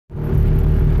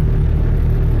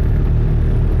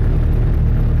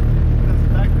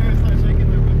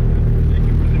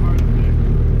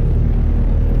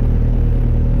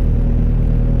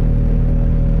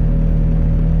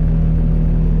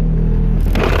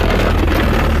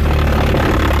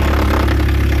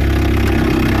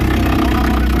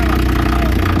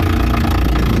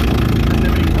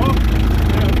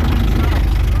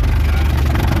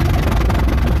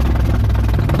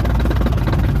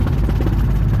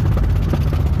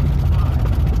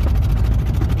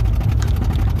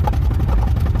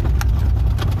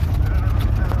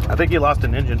think you lost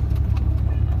an engine.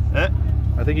 Eh?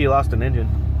 I think you lost an engine.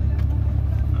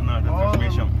 No, the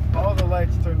transmission. All the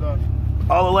lights turned off.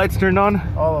 All the lights turned on?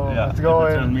 All of them. Yeah, Let's go the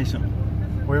in.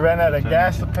 transmission. We ran out of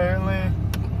gas apparently.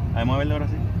 Ahí muévelo ahora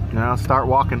sí. Now start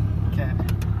walking. Can't.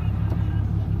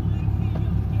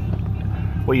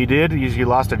 What you did is you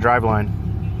lost a drive line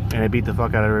and it beat the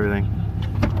fuck out of everything.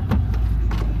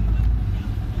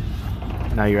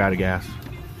 Now you're out of gas.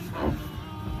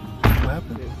 What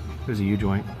happened? It was a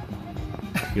U-joint.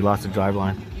 You lost a drive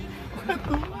line.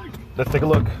 Let's take a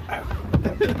look.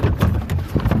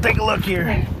 Take a look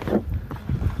here.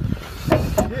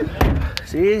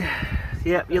 See?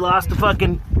 Yep, you lost the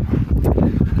fucking...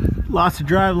 Lost the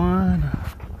drive line.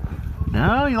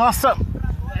 No, you lost something.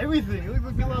 Everything. It looks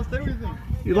like we lost everything.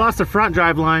 You lost the front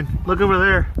drive line. Look over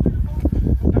there.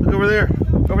 Look over there.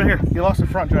 Over here. You lost the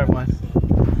front drive line.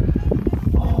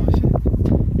 Oh shit.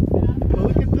 Oh,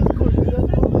 look at this cord.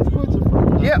 All these cords are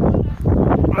front. Yep.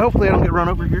 Hopefully I don't get run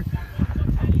over here.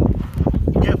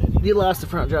 Yep, you lost the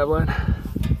front drive line.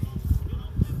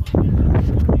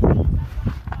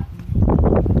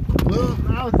 Well,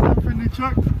 now it's time for a new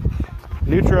truck.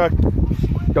 New truck.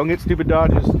 Don't get stupid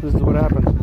Dodges. This is what happens.